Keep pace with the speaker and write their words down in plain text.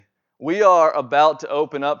We are about to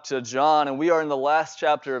open up to John, and we are in the last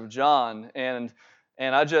chapter of John. And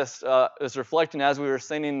I just was reflecting as we were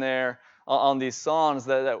singing there on these songs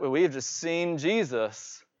that we have just seen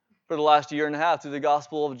Jesus for the last year and a half through the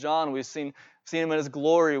Gospel of John. We've seen him in his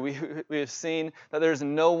glory. We have seen that there's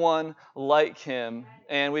no one like him.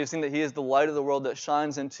 And we've seen that he is the light of the world that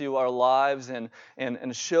shines into our lives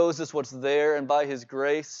and shows us what's there. And by his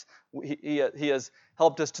grace, he has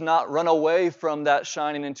helped us to not run away from that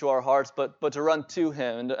shining into our hearts, but to run to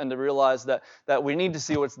him and to realize that we need to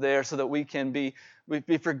see what's there so that we can be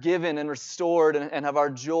forgiven and restored and have our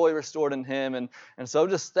joy restored in him. And so I'm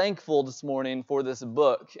just thankful this morning for this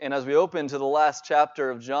book. And as we open to the last chapter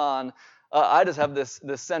of John, I just have this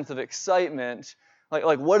sense of excitement.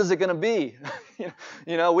 Like what is it going to be?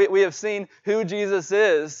 We have seen who Jesus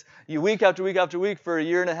is week after week after week for a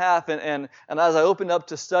year and a half. And as I opened up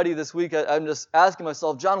to study this week, I'm just asking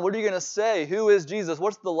myself, John, what are you going to say? Who is Jesus?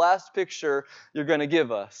 What's the last picture you're going to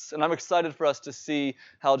give us? And I'm excited for us to see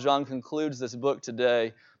how John concludes this book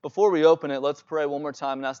today. Before we open it, let's pray one more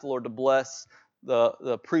time and ask the Lord to bless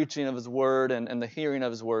the preaching of his word and the hearing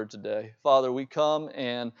of his word today. Father, we come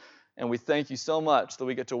and we thank you so much that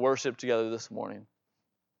we get to worship together this morning.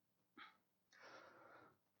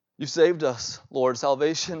 You saved us, Lord.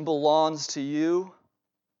 Salvation belongs to you.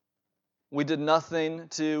 We did nothing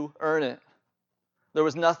to earn it. There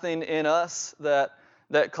was nothing in us that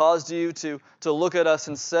caused you to look at us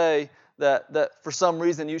and say that for some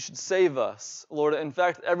reason you should save us. Lord, in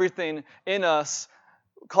fact, everything in us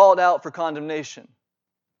called out for condemnation.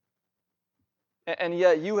 And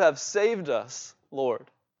yet you have saved us, Lord.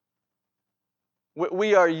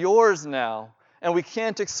 We are yours now, and we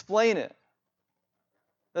can't explain it.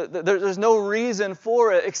 There's no reason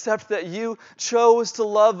for it except that you chose to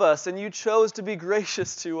love us and you chose to be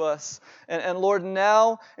gracious to us. And Lord,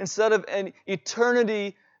 now, instead of an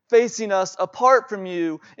eternity facing us apart from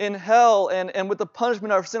you in hell and with the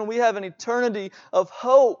punishment of our sin, we have an eternity of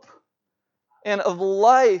hope and of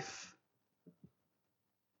life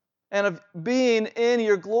and of being in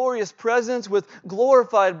your glorious presence with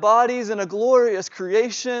glorified bodies and a glorious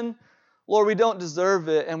creation. Lord, we don't deserve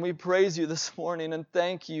it, and we praise you this morning and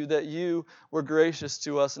thank you that you were gracious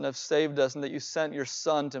to us and have saved us and that you sent your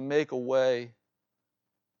Son to make a way.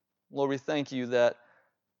 Lord, we thank you that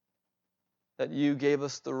you gave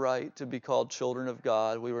us the right to be called children of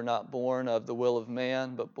God. We were not born of the will of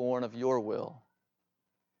man, but born of your will.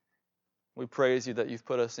 We praise you that you've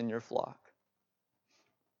put us in your flock.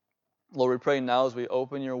 Lord, we pray now as we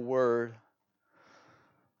open your word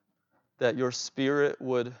that your Spirit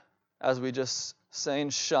would, as we just sang,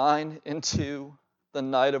 shine into the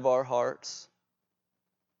night of our hearts.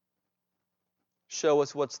 Show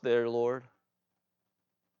us what's there, Lord.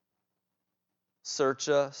 Search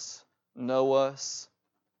us, know us,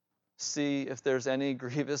 see if there's any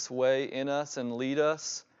grievous way in us and lead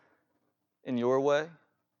us in your way.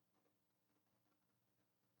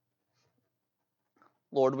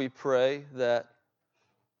 Lord, we pray that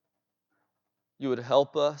you would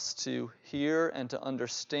help us to hear and to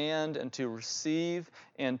understand and to receive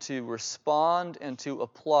and to respond and to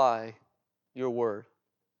apply your word.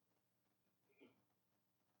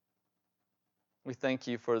 We thank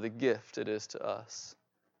you for the gift it is to us.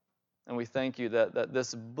 And we thank you that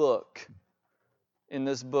this book, in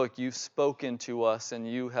this book, you've spoken to us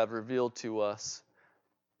and you have revealed to us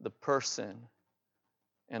the person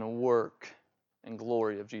and work and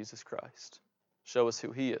glory of Jesus Christ. Show us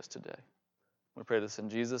who he is today. We pray this in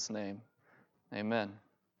Jesus' name. Amen.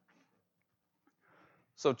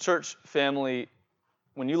 So, church family,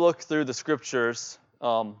 when you look through the scriptures,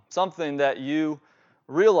 something that you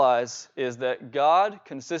realize is that God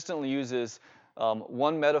consistently uses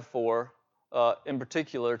one metaphor in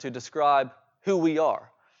particular to describe who we are.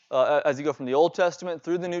 As you go from the Old Testament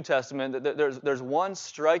through the New Testament, there's one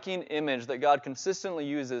striking image that God consistently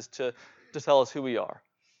uses to tell us who we are.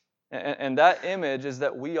 And that image is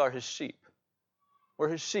that we are his sheep. We're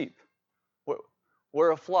his sheep. We're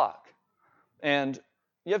a flock. And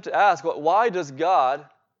you have to ask, why does God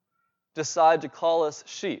decide to call us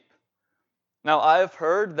sheep? Now, I have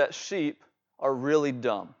heard that sheep are really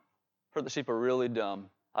dumb. I've heard that sheep are really dumb.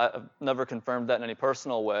 I've never confirmed that in any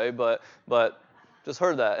personal way, but just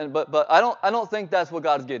heard that. But I don't think that's what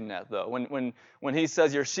God's getting at, though. When he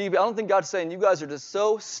says you're sheep, I don't think God's saying you guys are just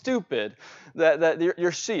so stupid that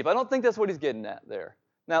you're sheep. I don't think that's what he's getting at there.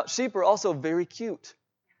 Now, sheep are also very cute.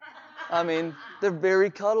 I mean, they're very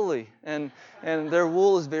cuddly, and their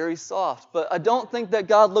wool is very soft. But I don't think that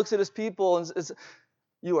God looks at his people and says,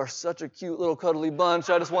 you are such a cute little cuddly bunch.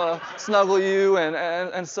 I just want to snuggle you.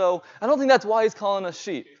 And so I don't think that's why he's calling us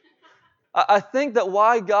sheep. I think that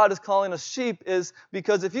why God is calling us sheep is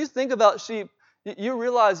because if you think about sheep, you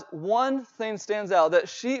realize one thing stands out, that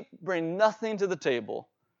sheep bring nothing to the table.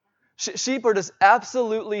 Sheep are just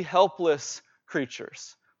absolutely helpless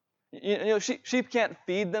creatures. Sheep can't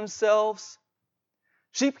feed themselves.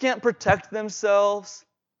 Sheep can't protect themselves.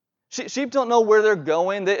 Sheep don't know where they're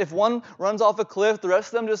going. If one runs off a cliff, the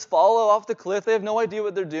rest of them just follow off the cliff. They have no idea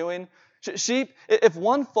what they're doing. Sheep, if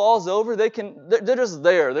one falls over, they're just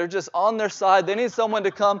there. They're just on their side. They need someone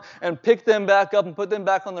to come and pick them back up and put them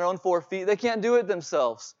back on their own 4 feet. They can't do it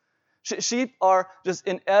themselves. Sheep are just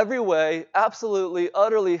in every way absolutely,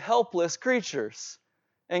 utterly helpless creatures.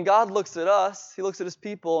 And God looks at us, He looks at His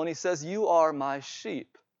people, and He says, "You are my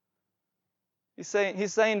sheep." He's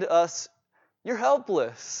saying to us, you're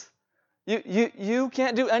helpless. You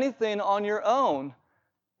can't do anything on your own,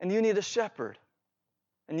 and you need a shepherd.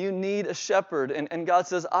 And you need a shepherd. And God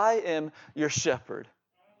says, I am your shepherd.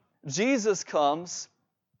 Jesus comes,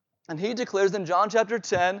 and He declares in John chapter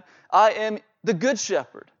 10, I am the good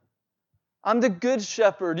shepherd. I'm the good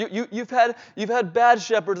shepherd. You've had bad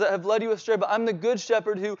shepherds that have led you astray, but I'm the good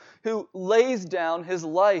shepherd who lays down His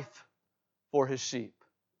life for His sheep.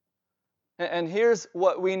 And here's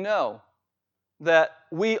what we know, that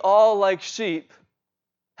we all, like sheep,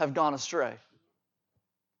 have gone astray.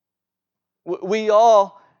 We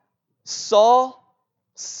all saw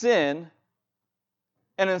sin,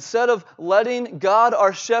 and instead of letting God,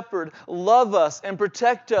 our shepherd, love us and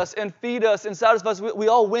protect us and feed us and satisfy us, we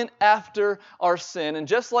all went after our sin. And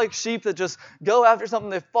just like sheep that just go after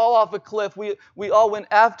something, they fall off a cliff, we all went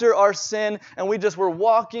after our sin, and we just were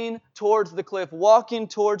walking towards the cliff, walking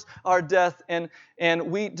towards our death,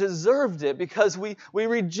 and we deserved it because we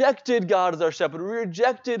rejected God as our shepherd. We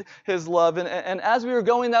rejected His love. And as we were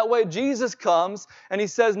going that way, Jesus comes and He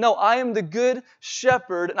says, no, I am the good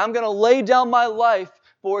shepherd, and I'm going to lay down my life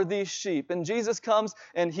for these sheep. And Jesus comes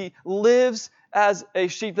and He lives as a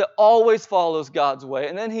sheep that always follows God's way.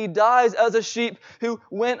 And then He dies as a sheep who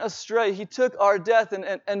went astray. He took our death.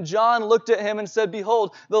 And John looked at Him and said,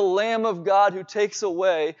 behold, the Lamb of God who takes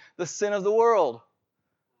away the sin of the world.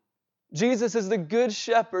 Jesus is the good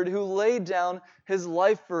shepherd who laid down His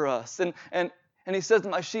life for us. And He says,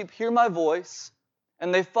 my sheep hear my voice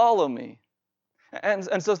and they follow me.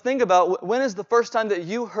 And so think about, when is the first time that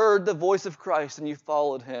you heard the voice of Christ and you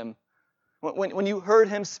followed Him? When you heard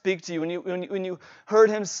Him speak to you, when you heard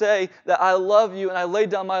Him say that I love you and I laid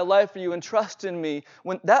down my life for you and trust in me,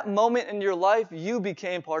 when that moment in your life, you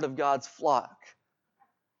became part of God's flock.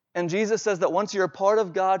 And Jesus says that once you're a part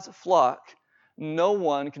of God's flock, no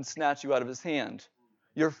one can snatch you out of His hand.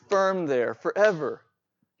 You're firm there forever.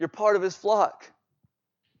 You're part of His flock.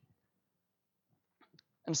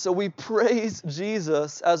 And so we praise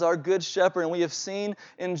Jesus as our good shepherd. And we have seen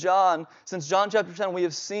in John, since John chapter 10, we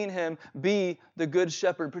have seen Him be the good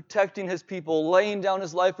shepherd, protecting His people, laying down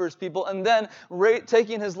His life for His people, and then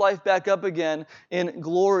taking His life back up again in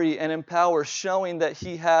glory and in power, showing that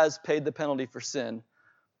He has paid the penalty for sin.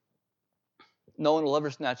 No one will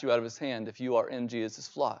ever snatch you out of His hand if you are in Jesus'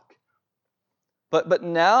 flock. But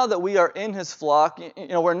now that we are in His flock,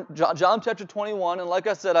 we're in John chapter 21, and like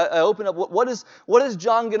I said, I open up, what is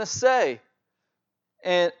John going to say?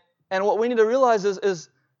 And what we need to realize is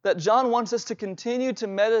that John wants us to continue to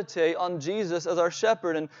meditate on Jesus as our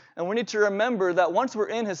shepherd, and we need to remember that once we're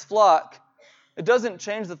in His flock, it doesn't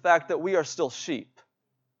change the fact that we are still sheep.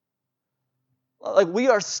 Like, we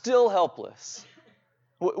are still helpless.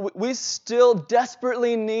 We still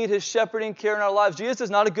desperately need His shepherding care in our lives. Jesus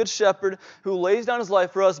is not a good shepherd who lays down His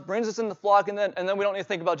life for us, brings us in the flock, and then we don't need to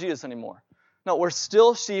think about Jesus anymore. No, we're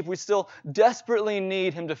still sheep. We still desperately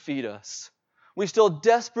need Him to feed us. We still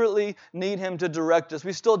desperately need Him to direct us.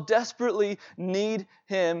 We still desperately need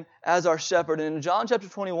Him as our shepherd. And in John chapter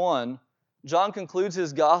 21, John concludes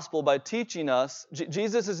his gospel by teaching us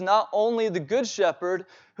Jesus is not only the good shepherd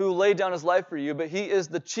who laid down His life for you, but He is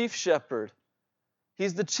the chief shepherd.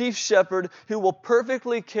 He's the chief shepherd who will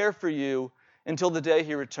perfectly care for you until the day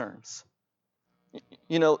He returns.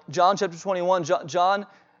 John chapter 21, John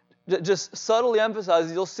just subtly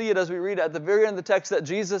emphasizes, you'll see it as we read at the very end of the text, that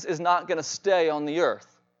Jesus is not going to stay on the earth.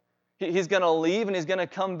 He's going to leave and He's going to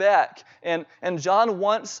come back. And John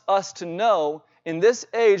wants us to know in this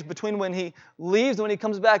age between when He leaves and when He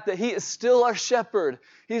comes back that He is still our shepherd.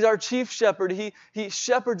 He's our chief shepherd. He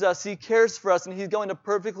shepherds us. He cares for us, and He's going to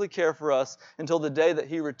perfectly care for us until the day that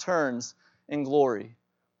He returns in glory.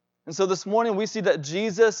 And so this morning we see that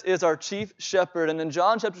Jesus is our chief shepherd. And in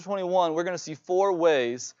John chapter 21, we're going to see 4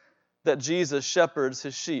 ways that Jesus shepherds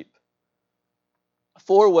His sheep.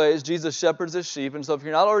 4 ways Jesus shepherds His sheep. And so if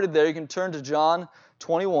you're not already there, you can turn to John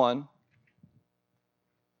 21.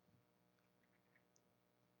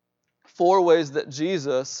 4 ways that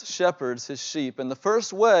Jesus shepherds his sheep. And the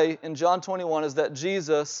first way in John 21 is that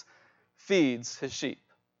Jesus feeds his sheep.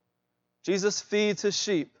 Jesus feeds his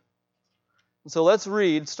sheep. And so let's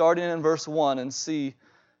read, starting in verse 1, and see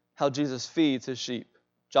how Jesus feeds his sheep.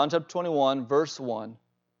 John chapter 21, verse 1.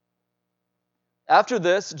 After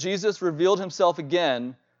this, Jesus revealed himself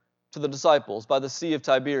again to the disciples by the Sea of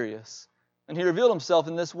Tiberias. And he revealed himself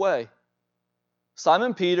in this way.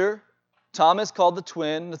 Simon Peter, Thomas called the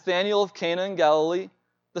twin, Nathanael of Cana in Galilee,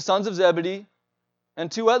 the sons of Zebedee,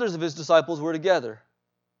 and 2 others of his disciples were together.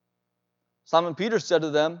 Simon Peter said to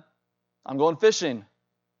them, I'm going fishing.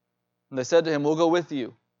 And they said to him, we'll go with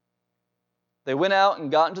you. They went out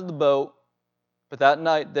and got into the boat, but that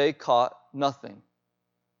night they caught nothing.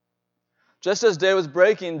 Just as day was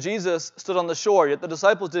breaking, Jesus stood on the shore, yet the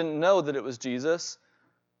disciples didn't know that it was Jesus.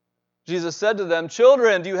 Jesus said to them,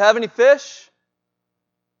 children, do you have any fish?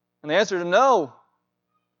 And they answered him, no.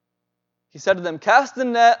 He said to them, cast the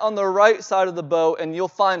net on the right side of the boat and you'll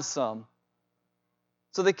find some.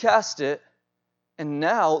 So they cast it, and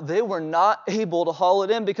now they were not able to haul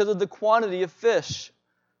it in because of the quantity of fish.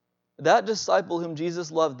 That disciple whom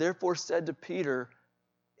Jesus loved therefore said to Peter,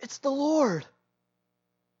 it's the Lord.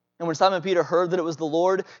 And when Simon Peter heard that it was the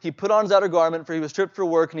Lord, he put on his outer garment, for he was stripped for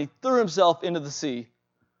work, and he threw himself into the sea.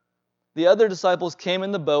 The other disciples came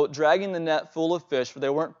in the boat, dragging the net full of fish, for they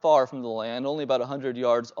weren't far from the land, only about 100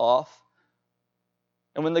 yards off.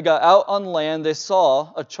 And when they got out on land, they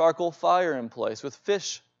saw a charcoal fire in place, with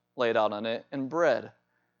fish laid out on it, and bread.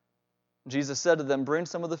 Jesus said to them, bring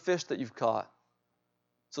some of the fish that you've caught.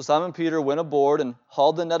 So Simon Peter went aboard and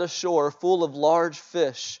hauled the net ashore full of large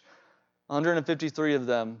fish, 153 of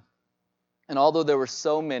them. And although there were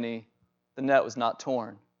so many, the net was not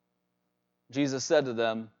torn. Jesus said to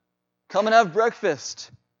them, come and have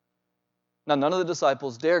breakfast. Now none of the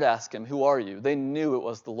disciples dared ask him, who are you? They knew it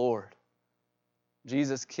was the Lord.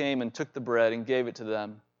 Jesus came and took the bread and gave it to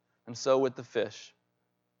them, and so with the fish.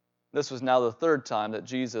 This was now the 3rd time that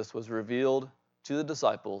Jesus was revealed to the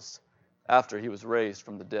disciples after he was raised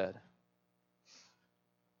from the dead.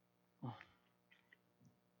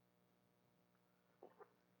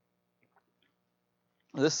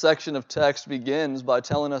 This section of text begins by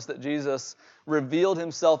telling us that Jesus revealed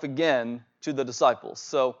himself again to the disciples.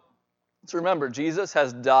 So let's remember, Jesus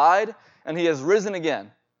has died and he has risen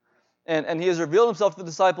again. And he has revealed himself to the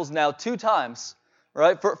disciples now 2 times.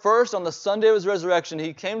 Right? First, on the Sunday of his resurrection,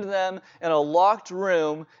 he came to them in a locked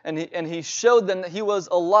room and he showed them that he was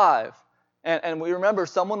alive. And we remember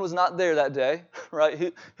someone was not there that day,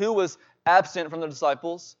 right? Who was absent from the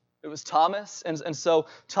disciples? It was Thomas. And so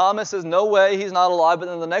Thomas says, no way, he's not alive. But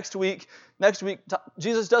then the next week,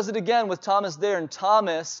 Jesus does it again with Thomas there. And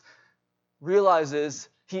Thomas realizes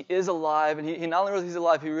he is alive. And he not only realizes he's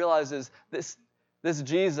alive, he realizes this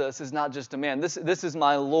Jesus is not just a man. This is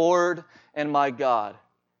my Lord and my God.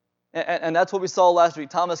 And that's what we saw last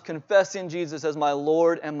week. Thomas confessing Jesus as my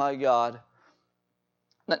Lord and my God.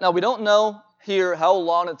 Now, we don't know here how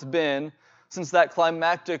long it's been since that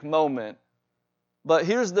climactic moment. But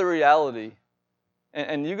here's the reality.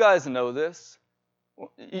 And you guys know this.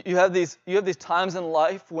 You have these times in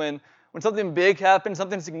life when something big happens,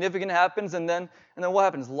 something significant happens, and then what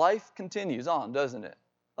happens? Life continues on, doesn't it?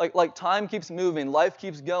 Like time keeps moving, life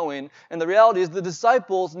keeps going, and the reality is the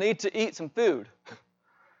disciples need to eat some food.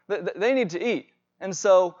 They need to eat. And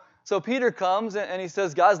so Peter comes and he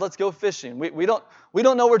says, guys, let's go fishing. We don't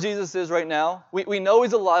know where Jesus is right now. We know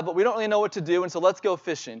he's alive, but we don't really know what to do, and so let's go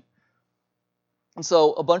fishing. And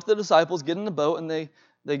so a bunch of the disciples get in the boat and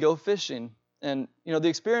they go fishing. And the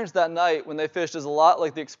experience that night when they fished is a lot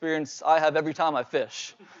like the experience I have every time I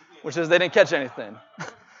fish, which is they didn't catch anything.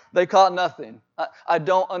 They caught nothing. I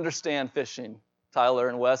don't understand fishing, Tyler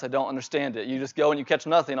and Wes. I don't understand it. You just go and you catch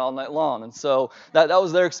nothing all night long. And so that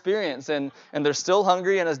was their experience. And they're still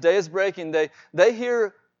hungry. And as day is breaking, they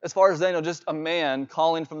hear, as far as they know, just a man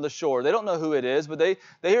calling from the shore. They don't know who it is, but they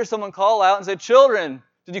hear someone call out and say, children,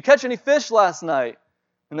 did you catch any fish last night?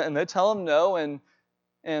 And they tell him no.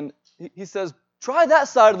 And he says, try that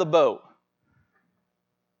side of the boat.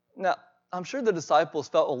 Now, I'm sure the disciples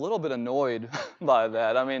felt a little bit annoyed by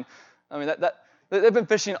that. I mean that they've been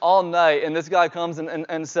fishing all night, and this guy comes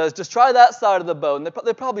and says, just try that side of the boat. And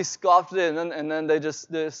they probably scoffed it, and then they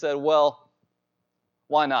just said, well,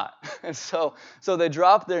 why not? And so they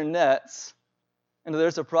dropped their nets, and to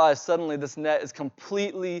their surprise, suddenly this net is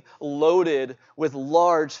completely loaded with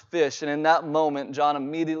large fish. And in that moment, John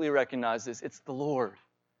immediately recognizes it's the Lord.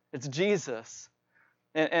 It's Jesus.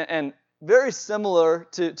 And very similar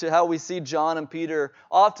to how we see John and Peter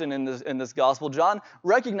often in this gospel. John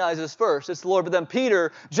recognizes first it's the Lord, but then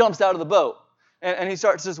Peter jumps out of the boat. And he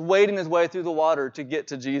starts just wading his way through the water to get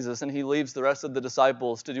to Jesus, and he leaves the rest of the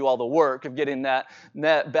disciples to do all the work of getting that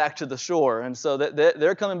net back to the shore. And so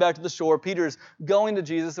they're coming back to the shore. Peter's going to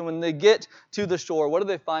Jesus, and when they get to the shore, what do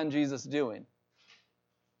they find Jesus doing?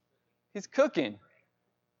 He's cooking.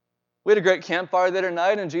 We had a great campfire the other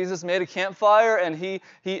night, and Jesus made a campfire, and he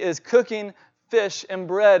is cooking fish and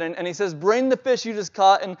bread. And he says, bring the fish you just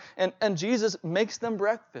caught, and Jesus makes them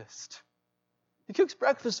breakfast. He cooks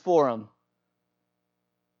breakfast for them.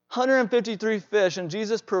 153 fish, and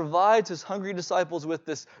Jesus provides his hungry disciples with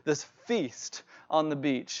this feast on the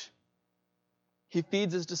beach. He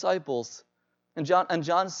feeds his disciples. And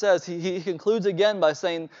John says, he concludes again by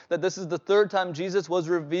saying that this is the third time Jesus was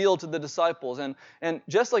revealed to the disciples. And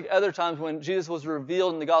just like other times when Jesus was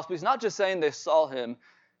revealed in the gospel, he's not just saying they saw him.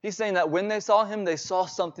 He's saying that when they saw him, they saw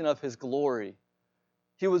something of his glory.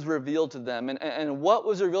 He was revealed to them. And what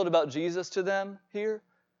was revealed about Jesus to them here?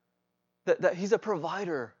 That he's a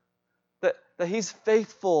provider. That he's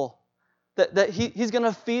faithful, that he's going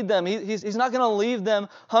to feed them. He's not going to leave them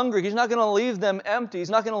hungry. He's not going to leave them empty.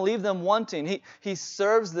 He's not going to leave them wanting. He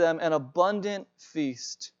serves them an abundant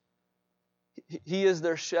feast. He is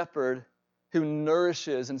their shepherd who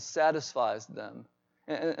nourishes and satisfies them.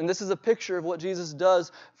 And this is a picture of what Jesus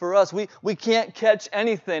does for us. We can't catch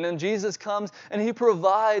anything, and Jesus comes and he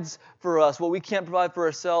provides for us what we can't provide for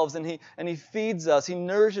ourselves, and he feeds us. He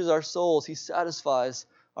nourishes our souls. He satisfies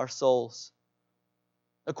our souls.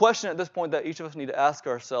 A question at this point that each of us need to ask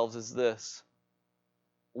ourselves is this: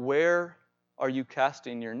 where are you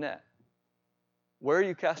casting your net? Where are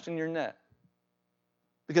you casting your net?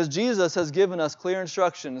 Because Jesus has given us clear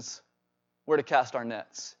instructions where to cast our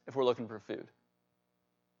nets if we're looking for food.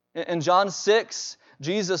 In John 6,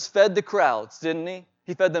 Jesus fed the crowds, didn't he?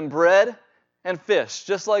 He fed them bread and fish,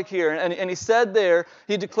 just like here. And he said there,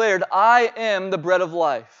 he declared, I am the bread of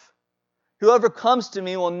life. Whoever comes to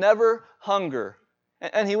me will never hunger.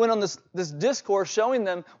 And he went on this discourse showing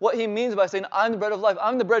them what he means by saying, I'm the bread of life.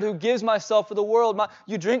 I'm the bread who gives myself for the world.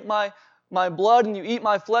 You drink my blood and you eat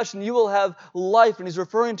my flesh and you will have life. And he's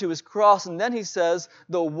referring to his cross. And then he says,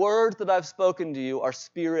 the words that I've spoken to you are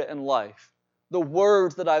spirit and life. The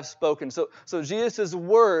words that I've spoken. So Jesus'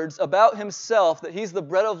 words about himself, that he's the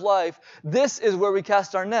bread of life, this is where we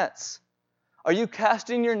cast our nets. Are you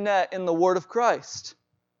casting your net in the word of Christ?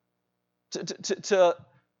 To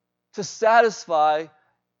satisfy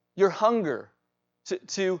your hunger,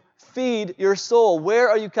 to feed your soul. Where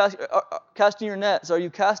are you casting your nets? Are you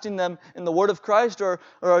casting them in the Word of Christ, or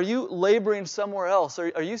are you laboring somewhere else?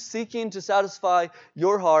 Are you seeking to satisfy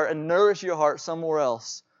your heart and nourish your heart somewhere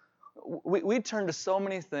else? We turn to so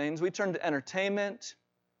many things. We turn to entertainment.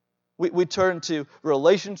 We turn to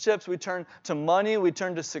relationships. We turn to money. We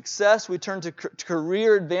turn to success. We turn to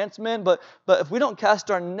career advancement. But if we don't cast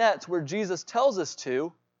our nets where Jesus tells us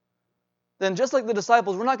to, then just like the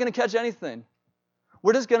disciples, we're not going to catch anything.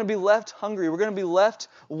 We're just going to be left hungry. We're going to be left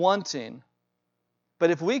wanting. But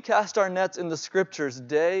if we cast our nets in the Scriptures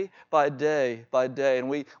day by day by day, and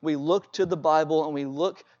we look to the Bible and we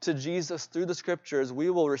look to Jesus through the Scriptures, we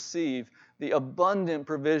will receive the abundant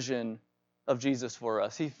provision of Jesus for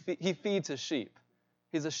us. He feeds his sheep.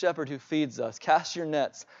 He's a shepherd who feeds us. Cast your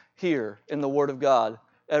nets here in the Word of God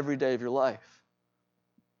every day of your life.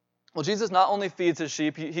 Well, Jesus not only feeds his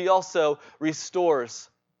sheep, he also restores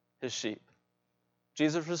his sheep.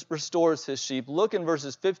 Jesus restores his sheep. Look in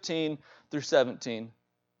verses 15 through 17.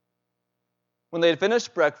 When they had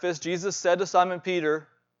finished breakfast, Jesus said to Simon Peter,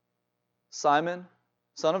 Simon,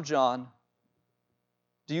 son of John,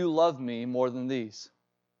 do you love me more than these?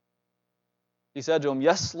 He said to him,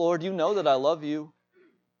 Yes, Lord, you know that I love you.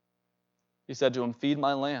 He said to him, Feed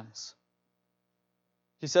my lambs.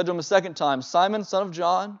 He said to him a second time, Simon, son of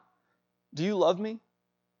John, do you love me?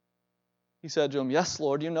 He said to him, Yes,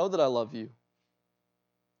 Lord, you know that I love you.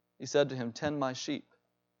 He said to him, Tend my sheep.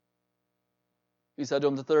 He said to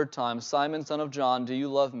him the third time, Simon, son of John, do you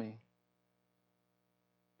love me?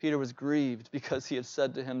 Peter was grieved because he had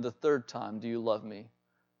said to him the third time, Do you love me?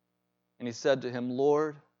 And he said to him,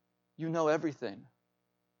 Lord, you know everything.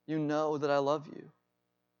 You know that I love you.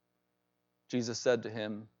 Jesus said to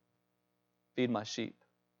him, Feed my sheep.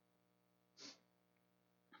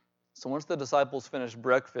 So once the disciples finish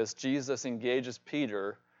breakfast, Jesus engages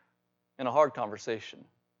Peter in a hard conversation.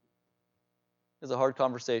 It's a hard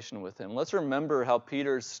conversation with him. Let's remember how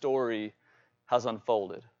Peter's story has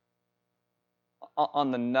unfolded. On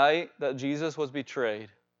the night that Jesus was betrayed,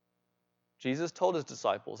 Jesus told his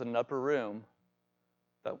disciples in an upper room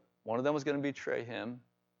that one of them was going to betray him.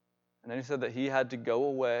 And then he said that he had to go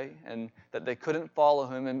away and that they couldn't follow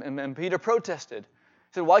him. And Peter protested.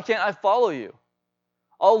 He said, Why can't I follow you?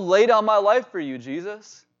 I'll lay down my life for you,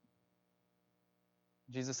 Jesus.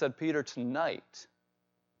 Jesus said, Peter, tonight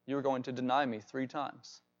you are going to deny me 3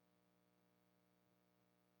 times.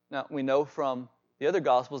 Now, we know from the other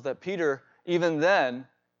Gospels that Peter, even then,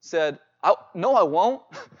 said, no, I won't.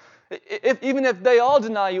 Even if they all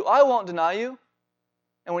deny you, I won't deny you.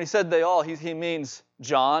 And when he said they all, he means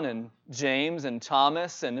John and James and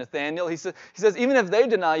Thomas and Nathaniel. He says, even if they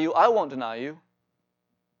deny you, I won't deny you.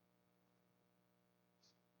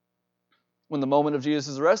 When the moment of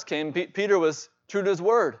Jesus' arrest came, Peter was true to his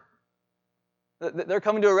word. They're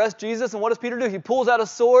coming to arrest Jesus, and what does Peter do? He pulls out a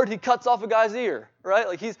sword, he cuts off a guy's ear, right?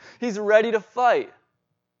 Like he's ready to fight.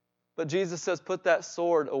 But Jesus says, put that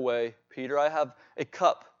sword away, Peter. I have a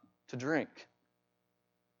cup to drink.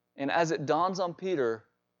 And as it dawns on Peter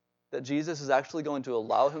that Jesus is actually going to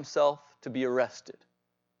allow himself to be arrested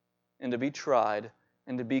and to be tried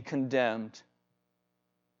and to be condemned,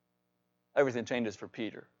 everything changes for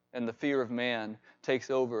Peter. And the fear of man takes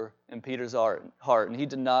over in Peter's heart. And he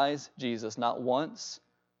denies Jesus not once,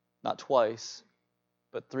 not twice,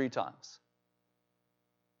 but 3 times.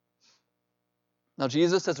 Now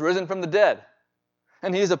Jesus has risen from the dead.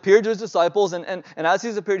 And he has appeared to his disciples. And as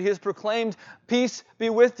he's appeared, he has proclaimed, peace be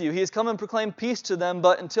with you. He has come and proclaimed peace to them.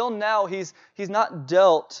 But until now, he's not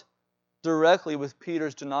dealt directly with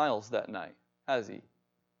Peter's denials that night, has he?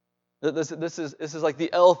 This is like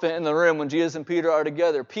the elephant in the room when Jesus and Peter are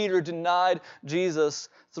together. Peter denied Jesus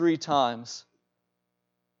 3 times.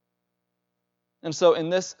 And so in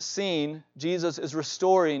this scene, Jesus is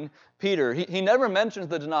restoring Peter. He never mentions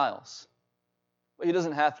the denials, but he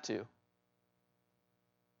doesn't have to.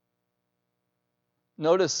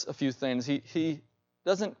 Notice a few things. He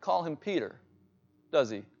doesn't call him Peter, does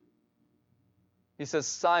he? He says,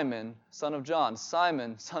 Simon, son of John.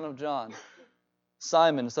 Simon, son of John.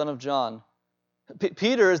 Simon, son of John.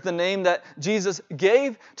 Peter is the name that Jesus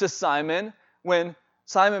gave to Simon when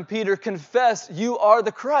Simon Peter confessed, you are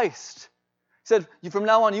the Christ. He said, from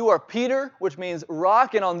now on you are Peter, which means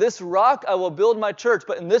rock, and on this rock I will build my church.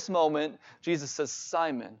 But in this moment, Jesus says,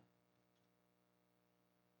 Simon.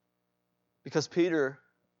 Because Peter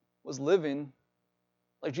was living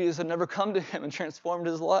like Jesus had never come to him and transformed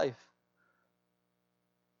his life.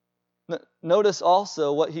 Notice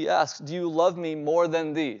also what he asks. Do you love me more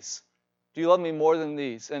than these? Do you love me more than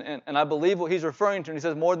these? And I believe what he's referring to when he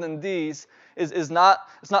says more than these is not,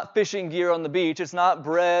 it's not fishing gear on the beach. It's not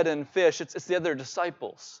bread and fish. It's the other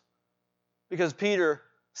disciples. Because Peter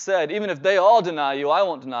said, even if they all deny you, I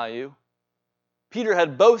won't deny you. Peter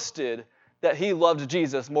had boasted that he loved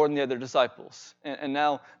Jesus more than the other disciples. And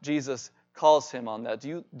now Jesus calls him on that.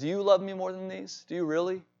 Do you love me more than these? Do you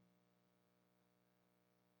really?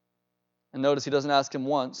 And notice he doesn't ask him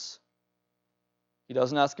once. He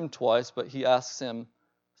doesn't ask him twice, but he asks him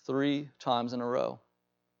 3 times in a row.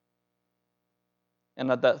 And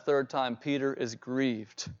at that 3rd time, Peter is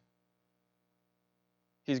grieved.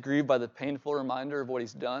 He's grieved by the painful reminder of what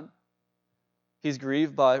he's done. He's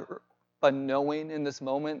grieved by knowing in this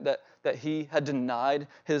moment that he had denied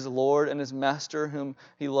his Lord and his Master whom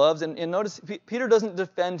he loves. And notice, Peter doesn't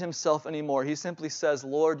defend himself anymore. He simply says,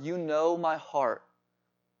 Lord, you know my heart.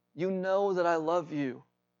 You know that I love you.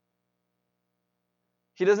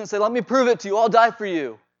 He doesn't say, let me prove it to you. I'll die for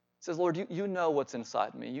you. He says, Lord, you know what's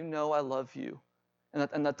inside me. You know I love you.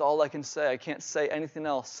 And that's all I can say. I can't say anything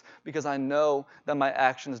else because I know that my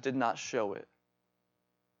actions did not show it.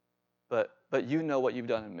 But you know what you've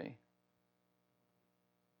done in me.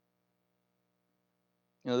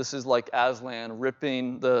 You know, this is like Aslan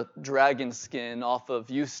ripping the dragon skin off of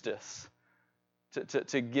Eustace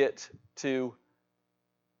to get to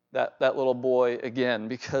that little boy again,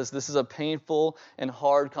 because this is a painful and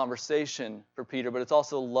hard conversation for Peter, but it's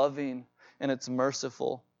also loving and it's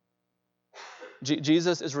merciful.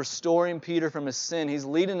 Jesus is restoring Peter from his sin. He's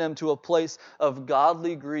leading him to a place of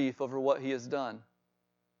godly grief over what he has done.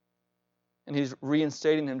 And he's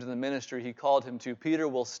reinstating him to the ministry he called him to. Peter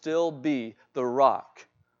will still be the rock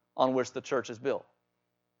on which the church is built.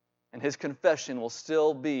 And his confession will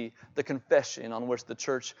still be the confession on which the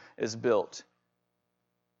church is built.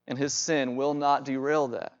 And his sin will not derail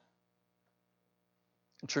that.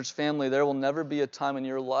 Church family, there will never be a time in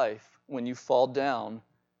your life when you fall down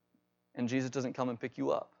and Jesus doesn't come and pick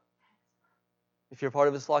you up. If you're part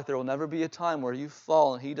of his flock, there will never be a time where you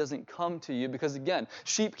fall and he doesn't come to you, because again,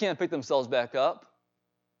 sheep can't pick themselves back up.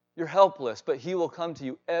 You're helpless, but he will come to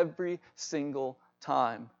you every single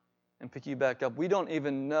time and pick you back up. We don't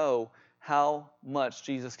even know how much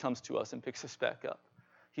Jesus comes to us and picks us back up.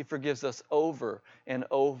 He forgives us over and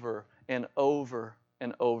over and over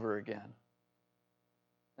and over again.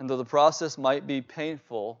 And though the process might be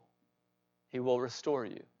painful, He will restore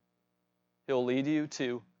you. He'll lead you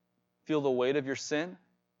to feel the weight of your sin.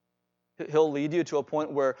 He'll lead you to a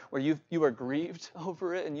point where you are grieved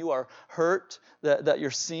over it and you are hurt that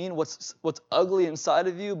you're seeing what's ugly inside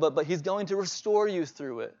of you, but He's going to restore you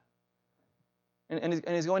through it. And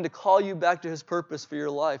He's going to call you back to His purpose for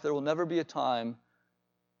your life. There will never be a time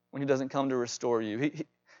when He doesn't come to restore you.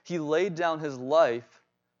 He laid down His life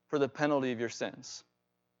for the penalty of your sins.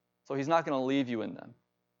 So He's not going to leave you in them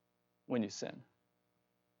when you sin.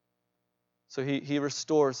 So He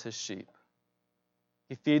restores His sheep.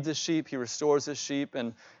 He feeds His sheep, He restores His sheep,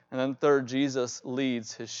 and then third, Jesus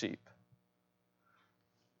leads His sheep.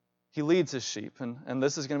 He leads His sheep, and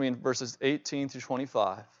this is going to be in verses 18 through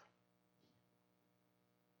 25.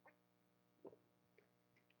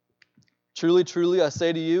 Truly, truly, I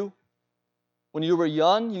say to you, when you were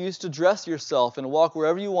young, you used to dress yourself and walk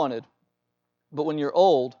wherever you wanted. But when you're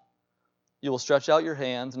old, you will stretch out your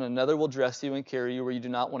hands, and another will dress you and carry you where you do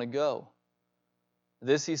not want to go.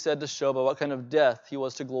 This He said to show by what kind of death He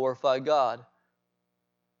was to glorify God.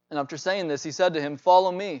 And after saying this, He said to him,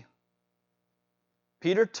 "Follow me."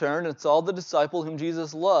 Peter turned and saw the disciple whom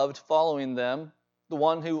Jesus loved following them, the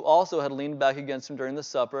one who also had leaned back against Him during the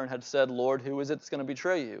supper and had said, "Lord, who is it that's going to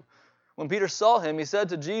betray you?" When Peter saw him, he said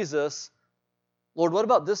to Jesus, "Lord, what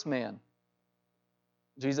about this man?"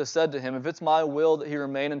 Jesus said to him, "If it's my will that he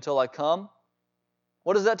remain until I come,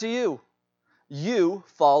 what is that to you? You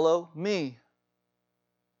follow me."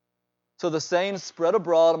 So the saying spread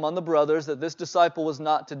abroad among the brothers that this disciple was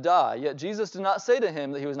not to die. Yet Jesus did not say to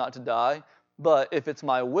him that he was not to die, but if it's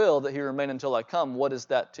my will that he remain until I come, what is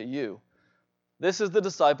that to you? This is the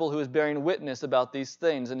disciple who is bearing witness about these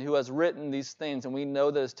things and who has written these things, and we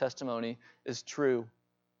know that his testimony is true.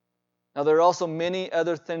 Now there are also many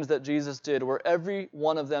other things that Jesus did, were every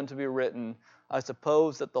one of them to be written, I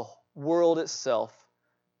suppose that the world itself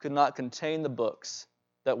could not contain the books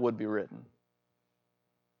that would be written.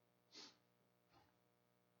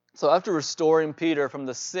 So after restoring Peter from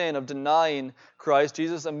the sin of denying Christ,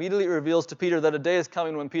 Jesus immediately reveals to Peter that a day is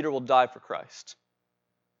coming when Peter will die for Christ.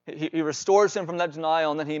 He restores him from that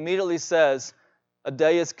denial, and then He immediately says, a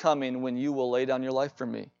day is coming when you will lay down your life for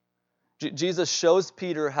me. Jesus shows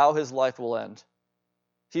Peter how his life will end.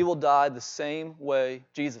 He will die the same way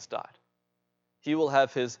Jesus died. He will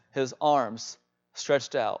have his arms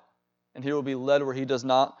stretched out, and he will be led where he does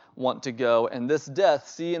not want to go. And this death,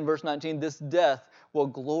 see in verse 19, this death will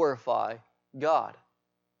glorify God.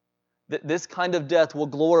 This kind of death will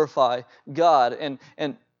glorify God.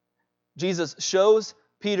 And Jesus shows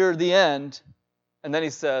Peter the end, and then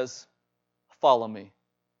He says, follow me.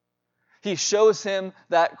 He shows him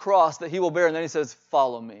that cross that he will bear, and then He says,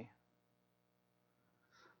 follow me.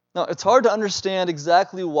 Now, it's hard to understand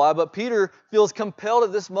exactly why, but Peter feels compelled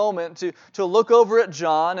at this moment to look over at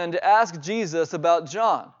John and to ask Jesus about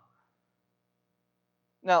John.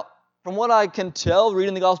 Now, from what I can tell,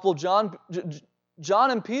 reading the Gospel of John,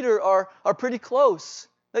 John and Peter are pretty close.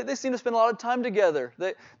 They seem to spend a lot of time together.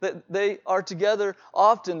 They are together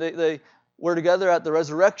often. They were together at the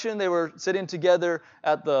resurrection. They were sitting together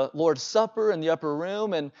at the Lord's Supper in the upper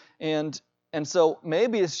room. And so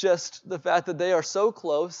maybe it's just the fact that they are so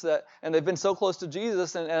close and they've been so close to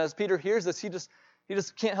Jesus. And as Peter hears this, he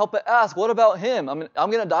just can't help but ask, what about him? I'm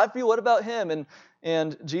going to die for you. What about him?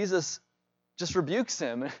 And Jesus just rebukes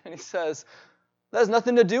him. And He says, that has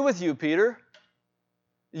nothing to do with you, Peter.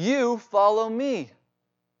 You follow me.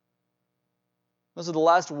 Those are the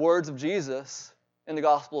last words of Jesus in the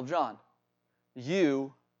Gospel of John.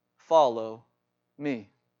 You follow me.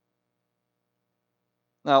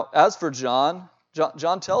 Now, as for John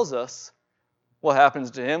tells us what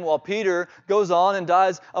happens to him. While Peter goes on and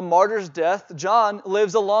dies a martyr's death, John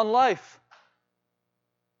lives a long life.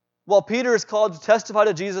 While Peter is called to testify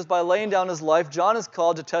to Jesus by laying down his life, John is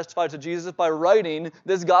called to testify to Jesus by writing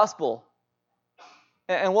this gospel.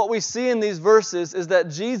 And what we see in these verses is that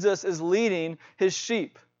Jesus is leading His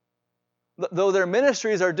sheep. Though their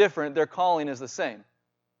ministries are different, their calling is the same.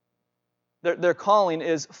 Their calling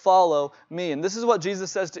is follow me. And this is what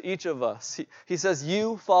Jesus says to each of us. He says,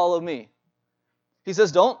 you follow me. He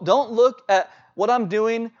says, don't look at what I'm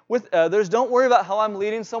doing with others. Don't worry about how I'm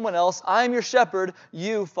leading someone else. I am your shepherd.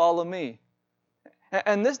 You follow me.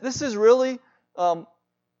 And this is really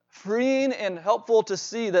freeing and helpful to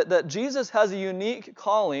see that Jesus has a unique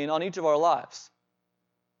calling on each of our lives.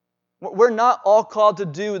 We're not all called to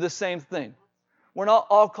do the same thing. We're not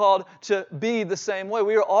all called to be the same way.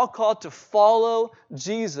 We are all called to follow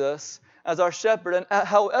Jesus as our shepherd. And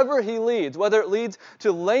however He leads, whether it leads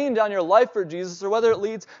to laying down your life for Jesus or whether it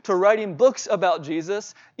leads to writing books about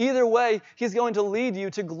Jesus, either way, He's going to lead you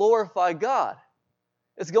to glorify God.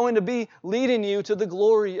 It's going to be leading you to the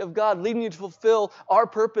glory of God, leading you to fulfill our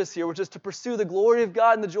purpose here, which is to pursue the glory of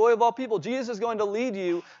God and the joy of all people. Jesus is going to lead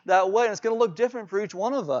you that way, and it's going to look different for each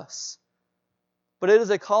one of us. But it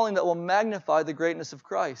is a calling that will magnify the greatness of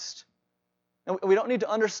Christ. And we don't need to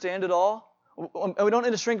understand it all. And we don't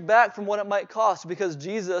need to shrink back from what it might cost, because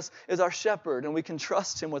Jesus is our shepherd and we can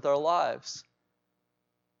trust Him with our lives.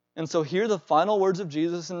 And so hear the final words of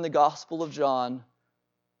Jesus in the Gospel of John.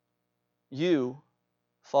 You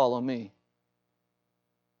follow me.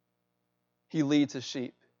 He leads His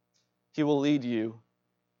sheep. He will lead you,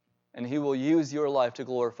 and He will use your life to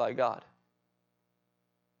glorify God.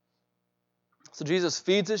 So Jesus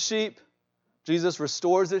feeds His sheep, Jesus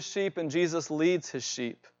restores His sheep, and Jesus leads His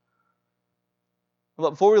sheep.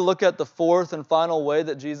 But before we look at the fourth and final way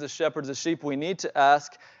that Jesus shepherds His sheep, we need to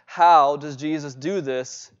ask, how does Jesus do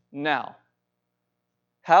this now?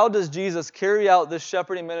 How does Jesus carry out this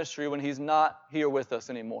shepherding ministry when He's not here with us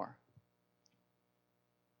anymore?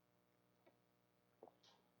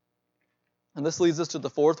 And this leads us to the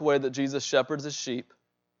fourth way that Jesus shepherds His sheep.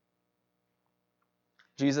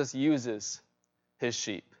 Jesus uses His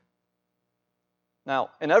sheep.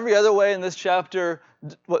 Now, in every other way in this chapter,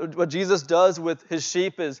 what Jesus does with His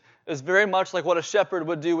sheep is very much like what a shepherd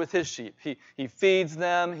would do with his sheep. He feeds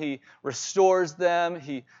them, He restores them,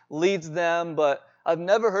 He leads them, but I've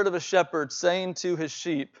never heard of a shepherd saying to his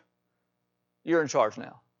sheep, "You're in charge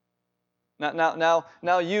now.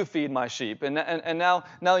 Now you feed my sheep, and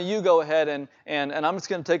now you go ahead and I'm just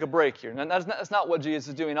going to take a break here." And that's not what Jesus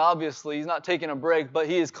is doing. Obviously, He's not taking a break, but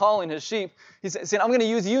He is calling His sheep. He's saying, "I'm going to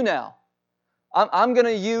use you now. I'm going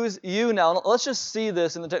to use you now." And let's just see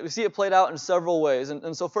this in the text. We see it played out in several ways.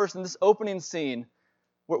 And so first, in this opening scene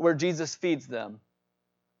where Jesus feeds them,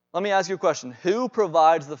 let me ask you a question. Who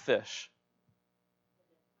provides the fish?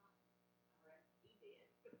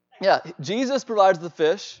 Yeah, Jesus provides the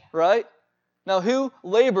fish, right? Now, who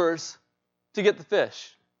labors to get the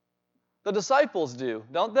fish? The disciples do,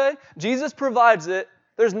 don't they? Jesus provides it.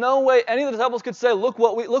 There's no way any of the disciples could say, look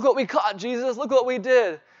what we caught, Jesus. Look what we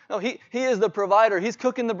did. No, he is the provider. He's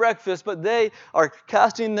cooking the breakfast, but they are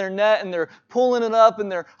casting their net and they're pulling it up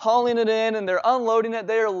and they're hauling it in and they're unloading it.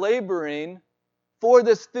 They are laboring for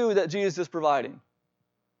this food that Jesus is providing.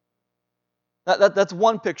 That's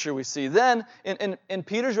one picture we see. Then in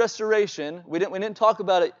Peter's restoration, we didn't talk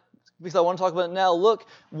about it because I want to talk about it now. Look,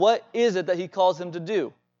 what is it that He calls him to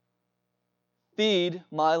do? Feed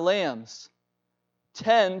my lambs.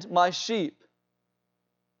 Tend my sheep.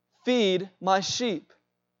 Feed my sheep.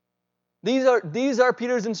 These are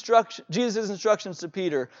Peter's instruction, Jesus' instructions to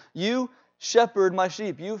Peter. You shepherd my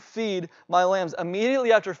sheep. You feed my lambs.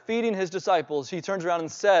 Immediately after feeding His disciples, He turns around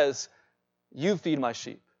and says, "You feed my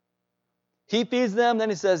sheep." He feeds them, then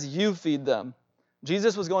He says, "You feed them."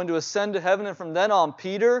 Jesus was going to ascend to heaven, and from then on,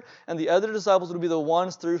 Peter and the other disciples would be the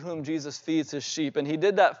ones through whom Jesus feeds His sheep. And He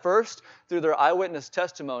did that first through their eyewitness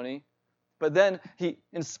testimony, but then He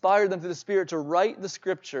inspired them through the Spirit to write the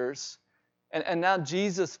Scriptures. And now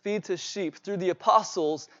Jesus feeds His sheep through the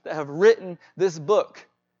apostles that have written this book.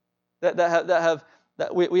 That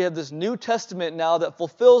we have this New Testament now that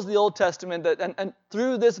fulfills the Old Testament. And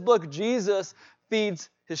through this book, Jesus feeds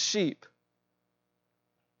His sheep.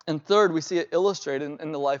 And third, we see it illustrated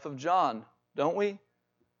in the life of John, don't we?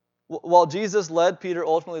 While Jesus led Peter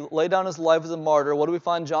ultimately lay down his life as a martyr, what do we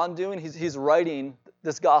find John doing? He's writing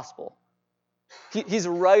this gospel. He's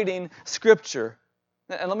writing Scripture.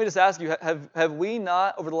 And let me just ask you, have we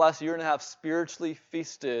not, over the last year and a half, spiritually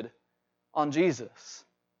feasted on Jesus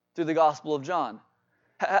through the Gospel of John?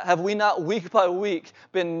 Have we not, week by week,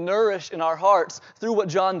 been nourished in our hearts through what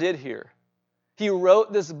John did here? He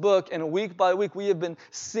wrote this book, and week by week, we have been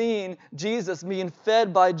seeing Jesus, being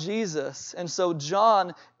fed by Jesus. And so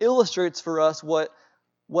John illustrates for us what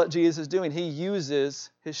Jesus is doing. He uses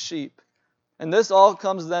His sheep. And this all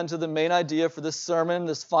comes then to the main idea for this sermon,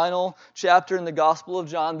 this final chapter in the Gospel of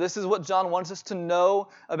John. This is what John wants us to know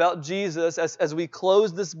about Jesus as we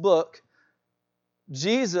close this book.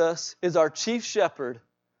 Jesus is our chief shepherd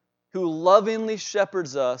who lovingly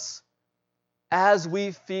shepherds us as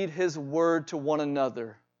we feed His word to one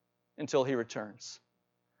another until He returns.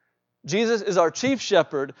 Jesus is our chief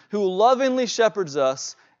shepherd who lovingly shepherds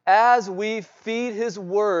us as we feed His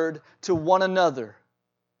word to one another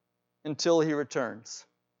until He returns.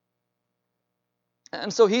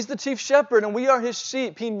 And so He's the chief shepherd and we are His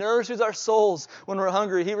sheep. He nourishes our souls when we're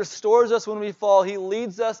hungry. He restores us when we fall. He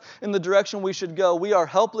leads us in the direction we should go. We are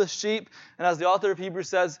helpless sheep, and as the author of Hebrews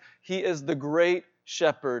says, He is the great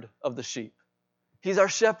shepherd of the sheep. He's our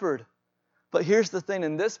shepherd. But here's the thing,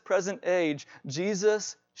 in this present age,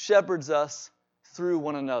 Jesus shepherds us through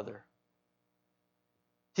one another.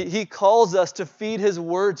 He calls us to feed His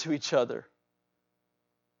word to each other.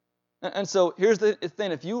 And so here's the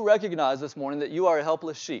thing. If you recognize this morning that you are a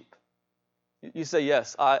helpless sheep, you say,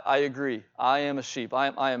 yes, I agree. I am a sheep.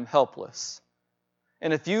 I am helpless.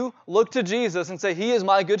 And if you look to Jesus and say, He is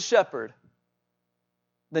my good shepherd,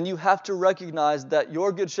 then you have to recognize that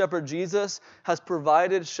your good shepherd, Jesus, has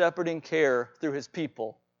provided shepherding care through His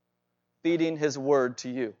people, feeding His word to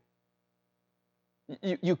you.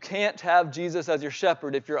 You can't have Jesus as your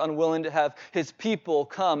shepherd if you're unwilling to have His people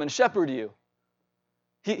come and shepherd you.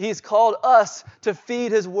 He's called us to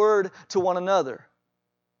feed His word to one another.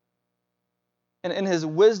 And in His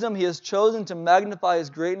wisdom, He has chosen to magnify His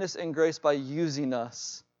greatness and grace by using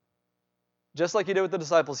us. Just like He did with the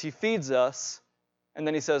disciples, He feeds us, and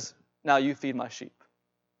then He says, now you feed my sheep.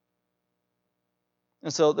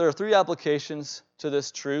 And so there are three applications to this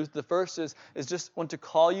truth. The first is just want to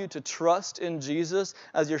call you to trust in Jesus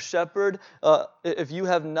as your shepherd. If you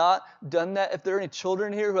have not done that, if there are any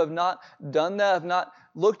children here who have not done that, have not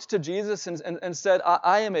looked to Jesus and said,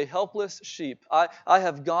 I am a helpless sheep. I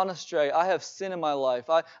have gone astray. I have sin in my life.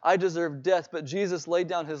 I deserve death, but Jesus laid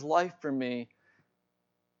down His life for me.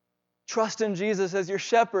 Trust in Jesus as your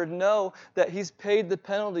shepherd. Know that He's paid the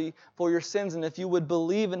penalty for your sins. And if you would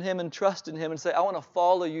believe in Him and trust in Him and say, I want to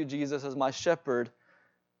follow you, Jesus, as my shepherd,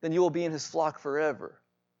 then you will be in His flock forever.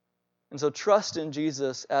 And so trust in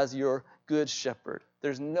Jesus as your good shepherd.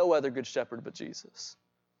 There's no other good shepherd but Jesus.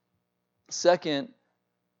 Second,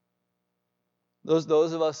 those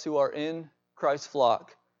of us who are in Christ's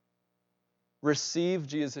flock, receive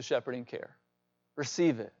Jesus' shepherding care.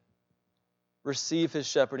 Receive it. Receive His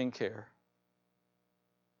shepherding care.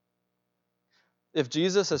 If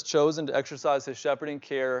Jesus has chosen to exercise His shepherding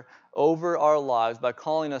care over our lives by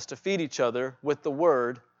calling us to feed each other with the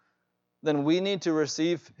Word, then we need to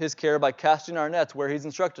receive His care by casting our nets where He's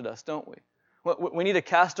instructed us, don't we? We need to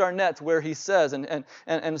cast our nets where He says.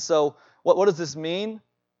 And so what does this mean?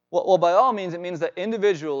 Well, by all means, it means that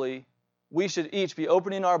individually we should each be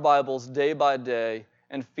opening our Bibles day by day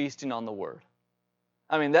and feasting on the Word.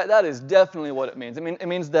 I mean, that is definitely what it means. It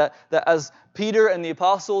means that as Peter and the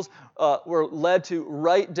apostles were led to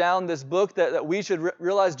write down this book, that we should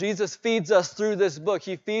realize Jesus feeds us through this book.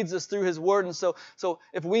 He feeds us through His word. And so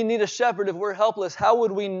if we need a shepherd, if we're helpless, how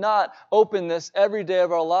would we not open this every day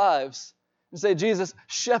of our lives and say, Jesus,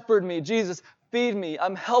 shepherd me. Jesus, feed me.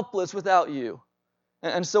 I'm helpless without you.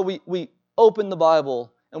 And so we open the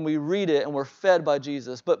Bible and we read it and we're fed by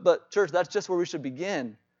Jesus. But church, that's just where we should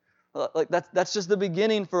begin. Like that's just the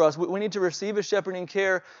beginning for us. We need to receive His shepherding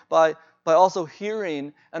care by also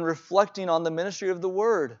hearing and reflecting on the ministry of the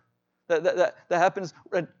Word. That happens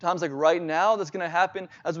at times like right now. That's going to happen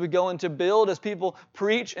as we go into build, as people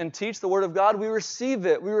preach and teach the Word of God. We receive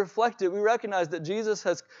it. We reflect it. We recognize that Jesus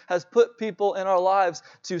has put people in our lives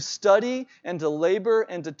to study and to labor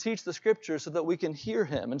and to teach the Scriptures so that we can hear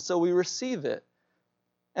Him. And so we receive it.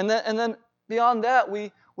 And then beyond that,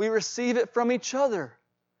 we receive it from each other.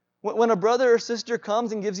 When a brother or sister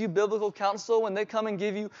comes and gives you biblical counsel, when they come and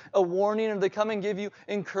give you a warning or they come and give you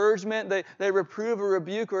encouragement, they reprove or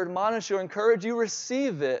rebuke or admonish or encourage, you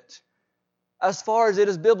receive it as far as it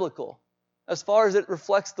is biblical, as far as it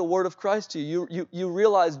reflects the word of Christ to you. You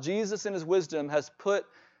realize Jesus in His wisdom has put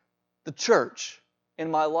the church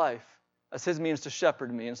in my life as His means to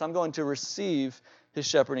shepherd me. And so I'm going to receive His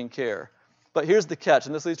shepherding care. But here's the catch,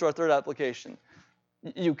 and this leads to our third application.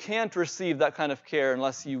 You can't receive that kind of care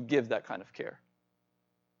unless you give that kind of care.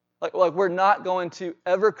 Like we're not going to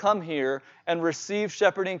ever come here and receive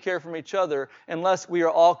shepherding care from each other unless we are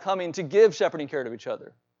all coming to give shepherding care to each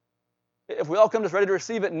other. If we all come just ready to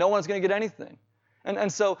receive it, no one's going to get anything.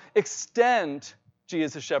 And so extend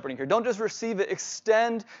Jesus' shepherding care. Don't just receive it,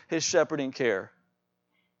 extend His shepherding care.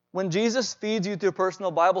 When Jesus feeds you through a personal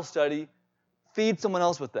Bible study, feed someone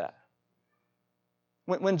else with that.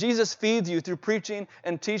 When Jesus feeds you through preaching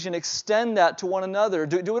and teaching, extend that to one another.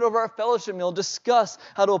 Do it over our fellowship meal. Discuss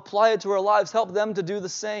how to apply it to our lives. Help them to do the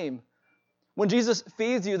same. When Jesus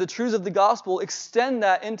feeds you the truths of the gospel, extend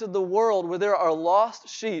that into the world where there are lost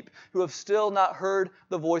sheep who have still not heard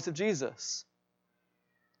the voice of Jesus.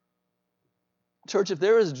 Church, if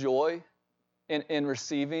there is joy in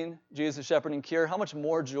receiving Jesus' shepherding care, how much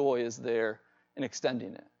more joy is there in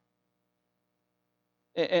extending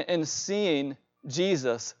it? In seeing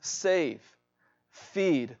Jesus save,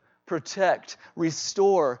 feed, protect,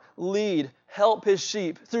 restore, lead, help His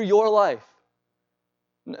sheep through your life.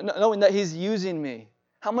 Knowing that He's using me.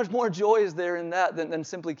 How much more joy is there in that than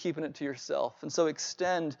simply keeping it to yourself? And so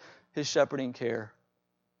extend His shepherding care.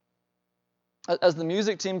 As the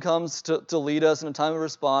music team comes to lead us in a time of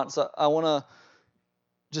response, I want to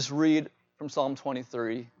just read from Psalm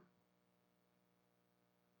 23?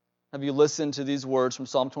 Have you listened to these words from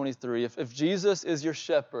Psalm 23? If Jesus is your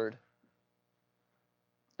shepherd,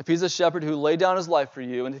 if he's a shepherd who laid down his life for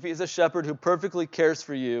you, and if he's a shepherd who perfectly cares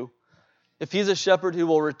for you, if he's a shepherd who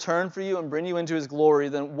will return for you and bring you into his glory,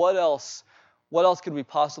 then what else could we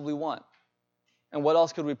possibly want? And what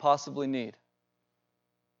else could we possibly need?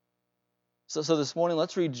 So this morning,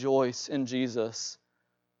 let's rejoice in Jesus.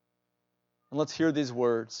 And let's hear these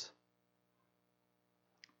words.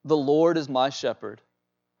 The Lord is my shepherd.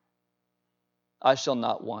 I shall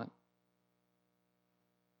not want.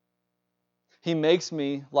 He makes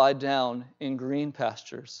me lie down in green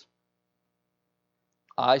pastures.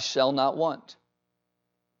 I shall not want.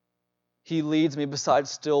 He leads me beside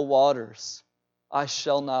still waters. I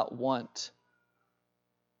shall not want.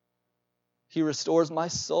 He restores my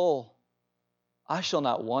soul. I shall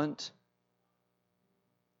not want.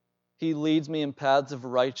 He leads me in paths of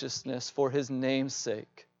righteousness for his name's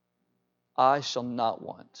sake. I shall not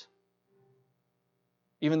want.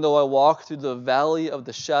 Even though I walk through the valley of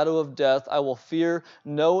the shadow of death, I will fear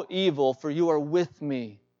no evil, for you are with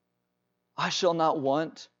me. I shall not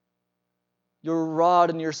want. Your rod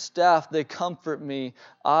and your staff, they comfort me.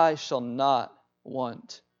 I shall not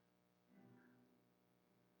want.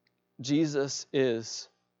 Jesus is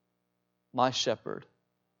my shepherd.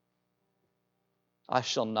 I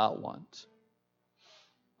shall not want.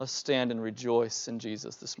 Let's stand and rejoice in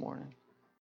Jesus this morning.